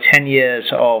 10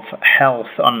 years of health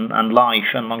and life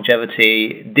and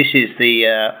longevity, this is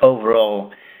the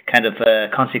overall kind of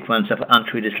consequence of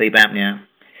untreated sleep apnea.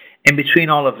 In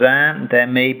between all of that, there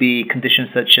may be conditions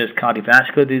such as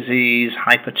cardiovascular disease,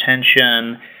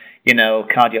 hypertension,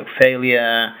 cardiac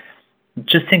failure.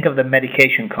 Just think of the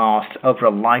medication costs over a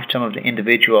lifetime of the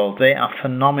individual. They are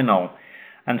phenomenal.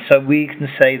 And so we can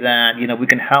say that, we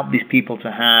can help these people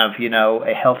to have,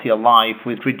 a healthier life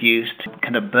with reduced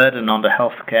kind of burden on the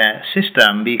healthcare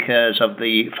system because of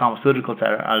the pharmaceuticals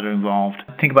that are involved.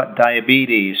 Think about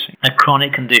diabetes, a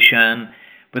chronic condition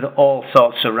with all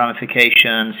sorts of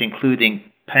ramifications, including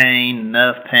pain,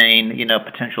 nerve pain,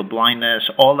 potential blindness,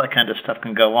 all that kind of stuff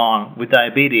can go on with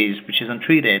diabetes, which is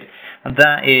untreated. And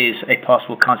that is a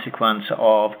possible consequence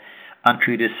of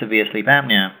untreated severe sleep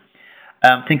apnea.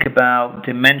 Think about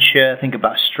dementia, think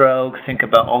about stroke, think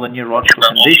about all the neurological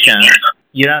conditions.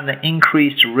 You have the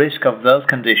increased risk of those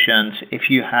conditions if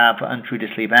you have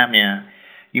untreated sleep apnea.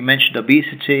 You mentioned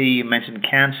obesity, you mentioned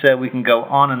cancer. We can go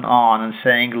on and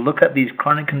saying, look at these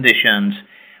chronic conditions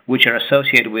which are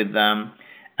associated with them,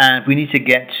 and we need to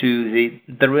get to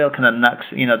the real kind of nuts,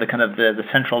 the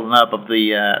central nub of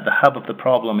the hub of the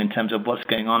problem in terms of what's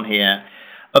going on here.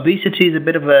 Obesity is a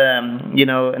bit of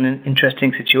an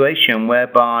interesting situation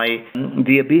whereby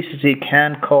the obesity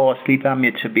can cause sleep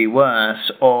apnea to be worse,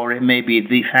 or it may be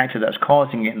the factor that's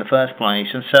causing it in the first place.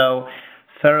 And so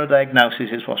thorough diagnosis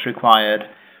is what's required.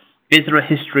 Is there a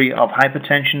history of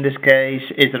hypertension in this case?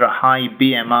 Is there a high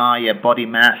BMI, a body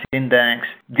mass index?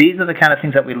 These are the kind of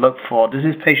things that we look for. Does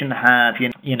this patient have,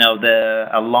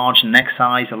 a large neck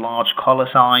size, a large collar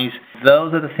size?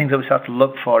 Those are the things that we start to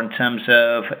look for in terms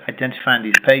of identifying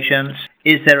these patients.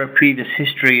 Is there a previous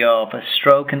history of a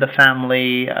stroke in the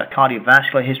family, a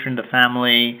cardiovascular history in the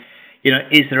family?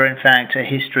 Is there in fact a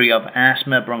history of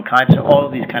asthma, bronchitis, all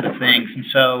of these kind of things? And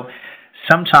so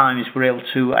sometimes we're able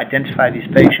to identify these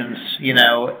patients, in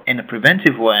a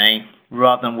preventive way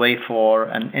rather than wait for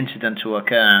an incident to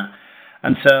occur.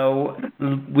 And so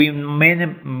we may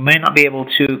not be able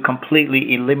to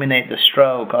completely eliminate the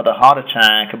stroke or the heart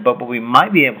attack, but what we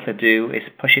might be able to do is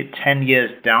push it 10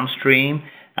 years downstream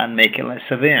and make it less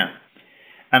severe.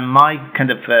 And my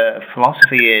kind of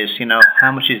philosophy is,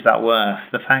 how much is that worth?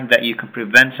 The fact that you can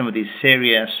prevent some of these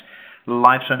serious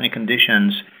life-threatening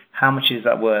conditions, how much is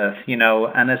that worth?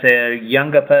 And as a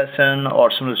younger person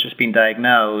or someone who's just been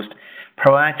diagnosed,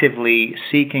 proactively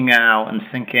seeking out and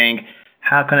thinking,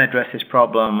 how can I address this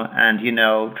problem and,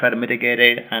 try to mitigate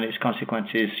it and its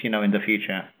consequences, in the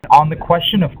future? On the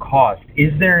question of cost,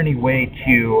 is there any way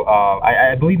to,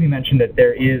 I believe you mentioned that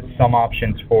there is some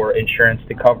options for insurance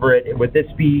to cover it. Would this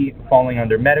be falling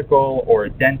under medical or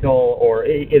dental, or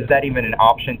is that even an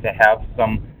option to have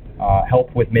some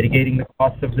help with mitigating the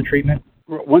cost of the treatment?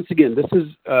 Once again, this is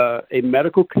a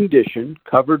medical condition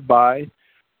covered by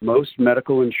most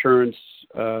medical insurance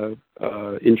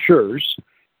insurers,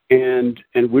 and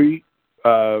we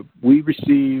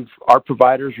receive, our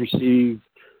providers receive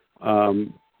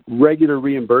regular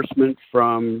reimbursement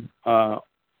from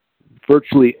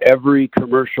virtually every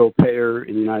commercial payer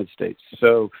in the United States.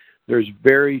 So there's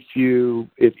very few,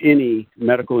 if any,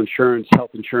 medical insurance,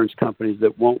 health insurance companies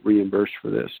that won't reimburse for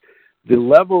this. The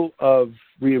level of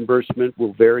reimbursement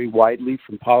will vary widely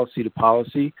from policy to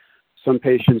policy. Some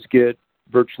patients get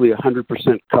virtually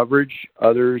 100% coverage.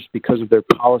 Others, because of their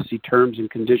policy terms and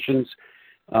conditions,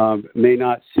 may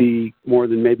not see more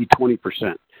than maybe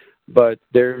 20%. But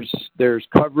there's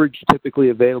coverage typically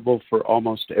available for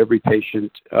almost every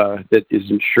patient that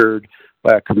is insured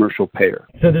by a commercial payer.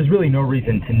 So there's really no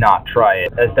reason to not try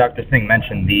it. As Dr. Singh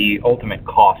mentioned, the ultimate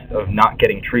cost of not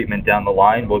getting treatment down the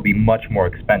line will be much more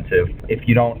expensive if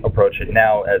you don't approach it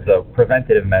now as a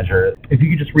preventative measure. If you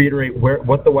could just reiterate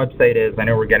what the website is. I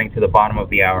know we're getting to the bottom of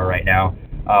the hour right now.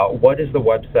 What is the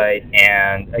website,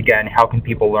 and again, how can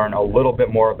people learn a little bit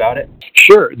more about it?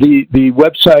 Sure. The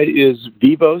website is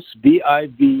Vivos, Vivos,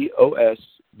 V as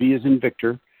in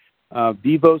Victor,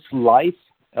 Vivos Life,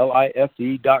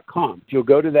 life.com. If you'll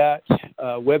go to that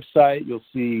website, you'll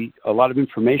see a lot of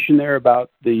information there about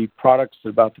the products,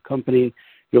 about the company.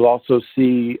 You'll also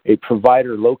see a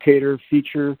provider locator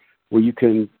feature where you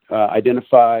can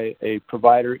identify a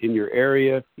provider in your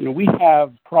area. We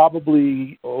have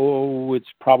probably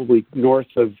north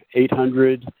of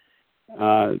 800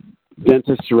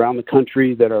 dentists around the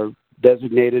country that are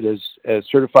designated as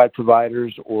certified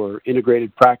providers or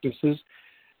integrated practices.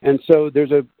 And so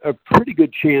there's a pretty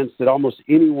good chance that almost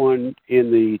anyone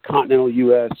in the continental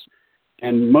U.S.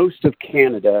 and most of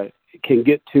Canada can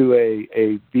get to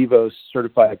a Vivos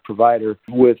certified provider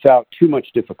without too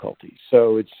much difficulty.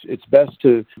 So it's best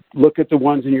to look at the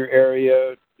ones in your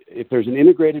area. If there's an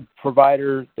integrated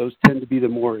provider, those tend to be the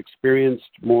more experienced,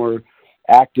 more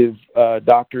active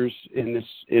doctors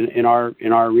in our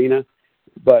arena.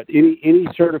 But any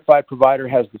certified provider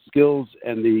has the skills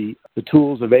and the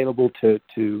tools available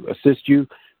to assist you.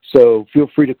 So feel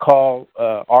free to call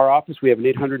our office. We have an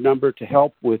 800 number to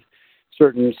help with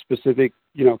certain specific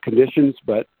conditions,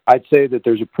 but I'd say that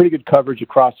there's a pretty good coverage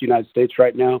across the United States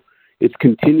right now. It's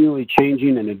continually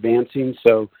changing and advancing,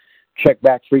 so check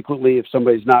back frequently. If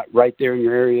somebody's not right there in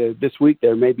your area this week,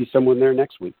 there may be someone there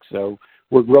next week. So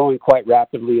we're growing quite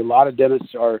rapidly. A lot of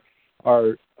dentists are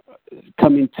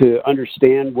coming to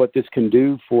understand what this can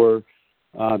do for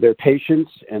their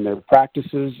patients and their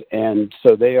practices, and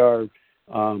so they are.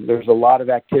 There's a lot of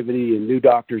activity and new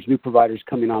doctors, new providers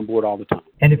coming on board all the time.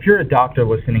 And if you're a doctor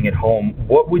listening at home,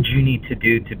 what would you need to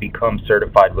do to become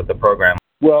certified with the program?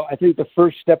 Well, I think the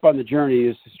first step on the journey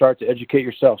is to start to educate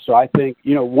yourself. So I think,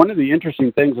 one of the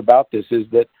interesting things about this is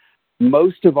that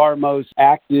most of our most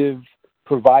active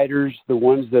providers, the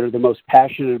ones that are the most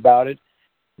passionate about it,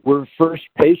 were first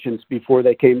patients before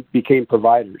they became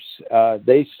providers.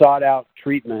 They sought out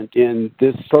treatment in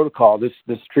this protocol,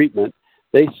 this treatment.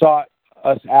 They sought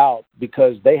us out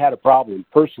because they had a problem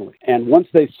personally. And once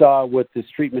they saw what this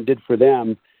treatment did for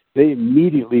them, they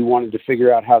immediately wanted to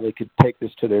figure out how they could take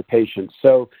this to their patients.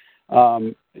 So,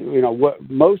 what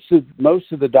most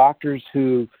of the doctors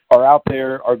who are out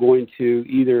there are going to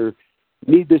either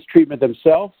need this treatment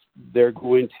themselves, they're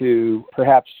going to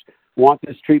perhaps want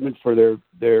this treatment for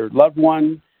their loved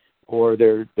one or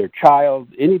their child,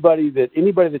 anybody that's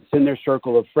in their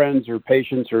circle of friends or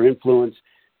patients or influence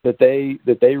that they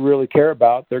really care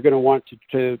about. They're going to want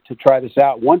to try this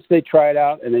out. Once they try it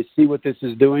out and they see what this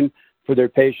is doing for their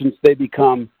patients, they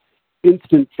become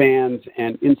instant fans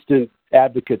and instant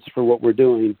advocates for what we're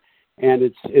doing. And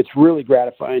it's really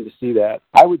gratifying to see that.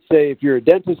 I would say if you're a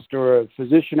dentist or a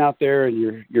physician out there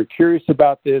and you're curious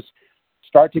about this,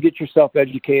 start to get yourself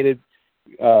educated.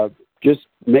 Just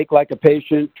make like a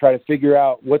patient. Try to figure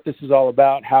out what this is all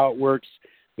about, how it works.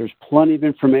 There's plenty of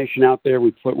information out there.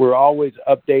 We're always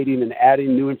updating and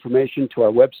adding new information to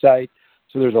our website.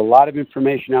 So there's a lot of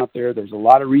information out there. There's a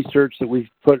lot of research that we've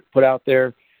put out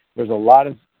there. There's a lot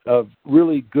of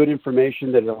really good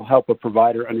information that will help a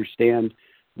provider understand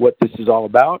what this is all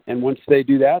about. And once they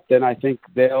do that, then I think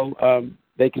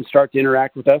they can start to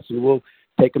interact with us, and we'll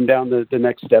take them down the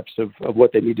next steps of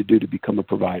what they need to do to become a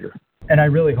provider. And I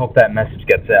really hope that message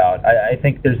gets out. I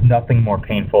think there's nothing more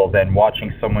painful than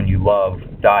watching someone you love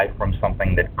die from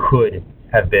something that could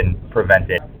have been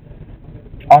prevented.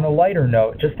 On a lighter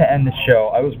note, just to end the show,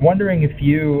 I was wondering if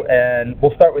you, and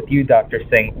we'll start with you, Dr.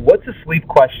 Singh, what's a sleep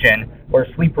question or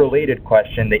a sleep-related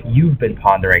question that you've been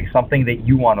pondering, something that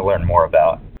you want to learn more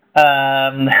about?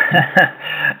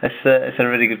 It's a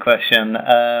really good question.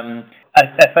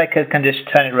 If I can just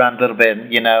turn it around a little bit,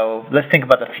 let's think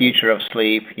about the future of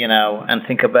sleep, and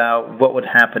think about what would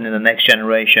happen in the next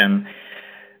generation.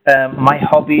 My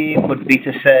hobby would be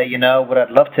to say, what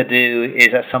I'd love to do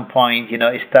is at some point,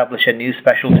 establish a new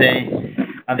specialty,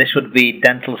 and this would be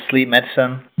dental sleep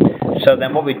medicine. So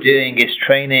then what we're doing is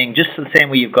training, just the same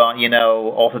way you've got,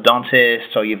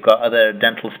 orthodontists or you've got other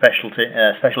dental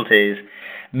specialties.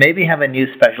 Maybe have a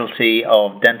new specialty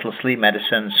of dental sleep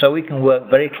medicine so we can work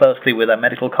very closely with our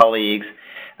medical colleagues.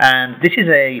 And this is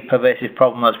a pervasive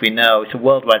problem, as we know. It's a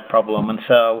worldwide problem. And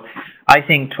so I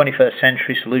think 21st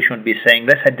century solution would be saying,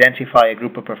 let's identify a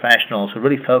group of professionals who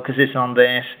really focuses on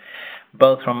this,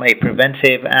 both from a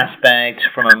preventive aspect,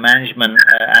 from a management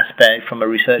aspect, from a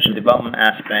research and development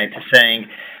aspect, saying,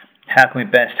 how can we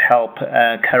best help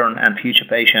current and future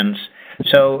patients?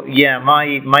 So,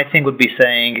 my thing would be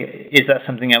saying, is that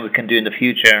something that we can do in the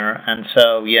future? And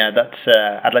so, that's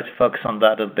I'd like to focus on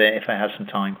that a bit if I have some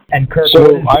time. And Kirk,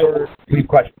 what is your sleep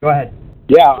question? Go ahead.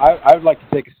 Yeah, I would like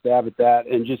to take a stab at that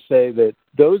and just say that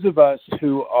those of us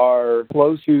who are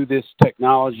close to this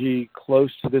technology,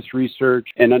 close to this research,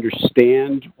 and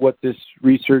understand what this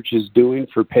research is doing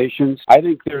for patients, I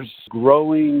think there's a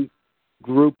growing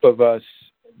group of us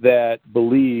that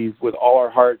believe with all our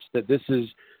hearts that this is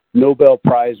Nobel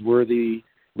Prize worthy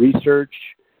research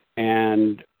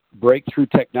and breakthrough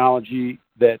technology,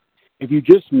 that if you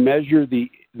just measure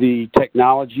the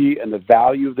technology and the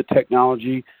value of the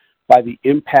technology by the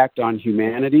impact on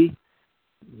humanity,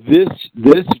 this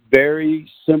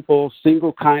very simple,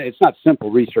 it's not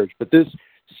simple research, but this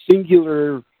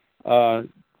singular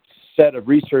set of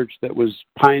research that was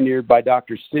pioneered by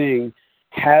Dr. Singh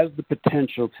has the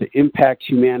potential to impact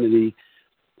humanity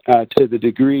to the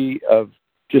degree of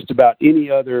just about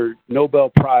any other Nobel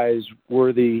Prize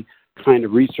worthy kind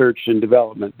of research and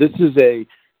development. This is a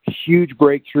huge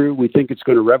breakthrough. We think it's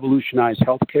going to revolutionize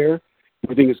healthcare.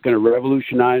 We think it's going to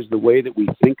revolutionize the way that we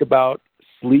think about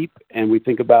sleep and we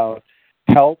think about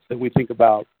health and we think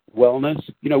about wellness.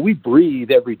 We breathe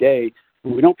every day,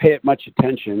 but we don't pay it much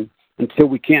attention until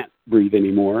we can't breathe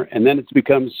anymore. And then it's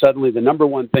become suddenly the number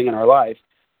one thing in our life.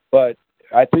 But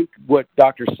I think what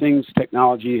Dr. Singh's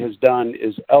technology has done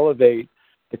is elevate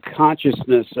the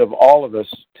consciousness of all of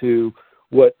us to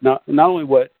what not only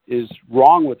what is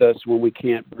wrong with us when we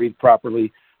can't breathe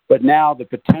properly, but now the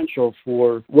potential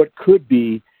for what could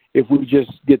be if we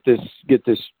just get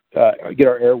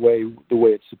our airway the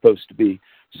way it's supposed to be.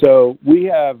 So we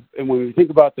have, and when we think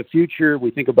about the future,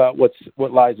 we think about what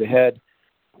lies ahead.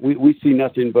 We see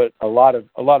nothing but a lot of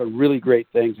really great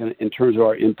things in terms of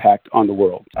our impact on the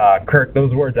world. Kirk,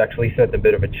 those words actually sent a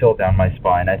bit of a chill down my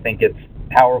spine. I think it's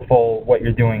powerful. What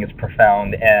you're doing is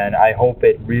profound, and I hope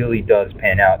it really does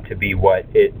pan out to be what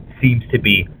it seems to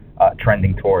be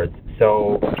trending towards.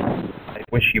 So I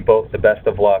wish you both the best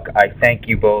of luck. I thank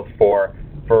you both for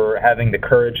having the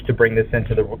courage to bring this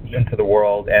into the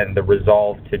world and the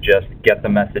resolve to just get the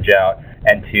message out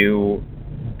and to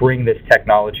bring this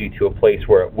technology to a place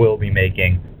where it will be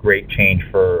making great change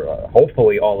for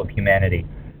hopefully all of humanity.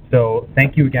 So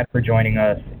thank you again for joining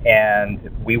us, and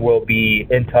we will be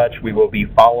in touch. We will be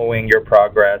following your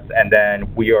progress, and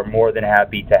then we are more than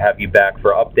happy to have you back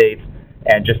for updates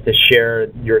and just to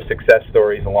share your success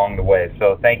stories along the way.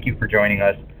 So thank you for joining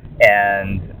us,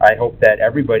 and I hope that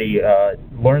everybody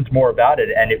learns more about it.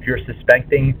 And if you're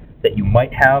suspecting that you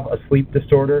might have a sleep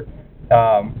disorder,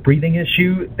 breathing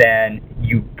issue, then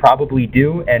you probably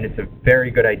do, and it's a very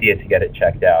good idea to get it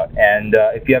checked out. And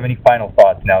if you have any final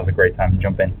thoughts, now is a great time to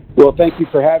jump in. Well, thank you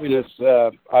for having us.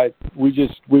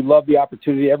 We love the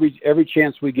opportunity every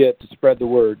chance we get to spread the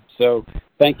word. So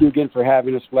thank you again for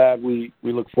having us, Vlad. We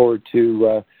look forward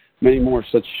to many more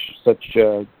such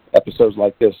episodes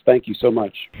like this. Thank you so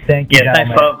much. Thank you. Yeah,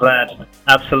 thanks a lot, Vlad.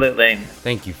 Absolutely.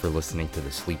 Thank you for listening to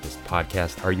the Sleepist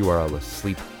podcast. Our URL is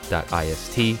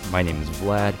sleep.ist. My name is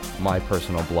Vlad. My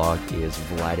personal blog is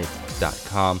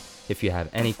vladit.com. If you have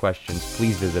any questions,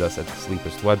 please visit us at the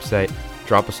Sleepist website.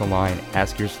 Drop us a line,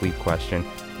 ask your sleep question.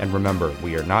 And remember,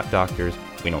 we are not doctors.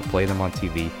 We don't play them on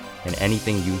TV. And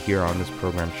anything you hear on this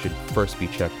program should first be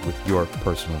checked with your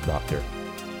personal doctor.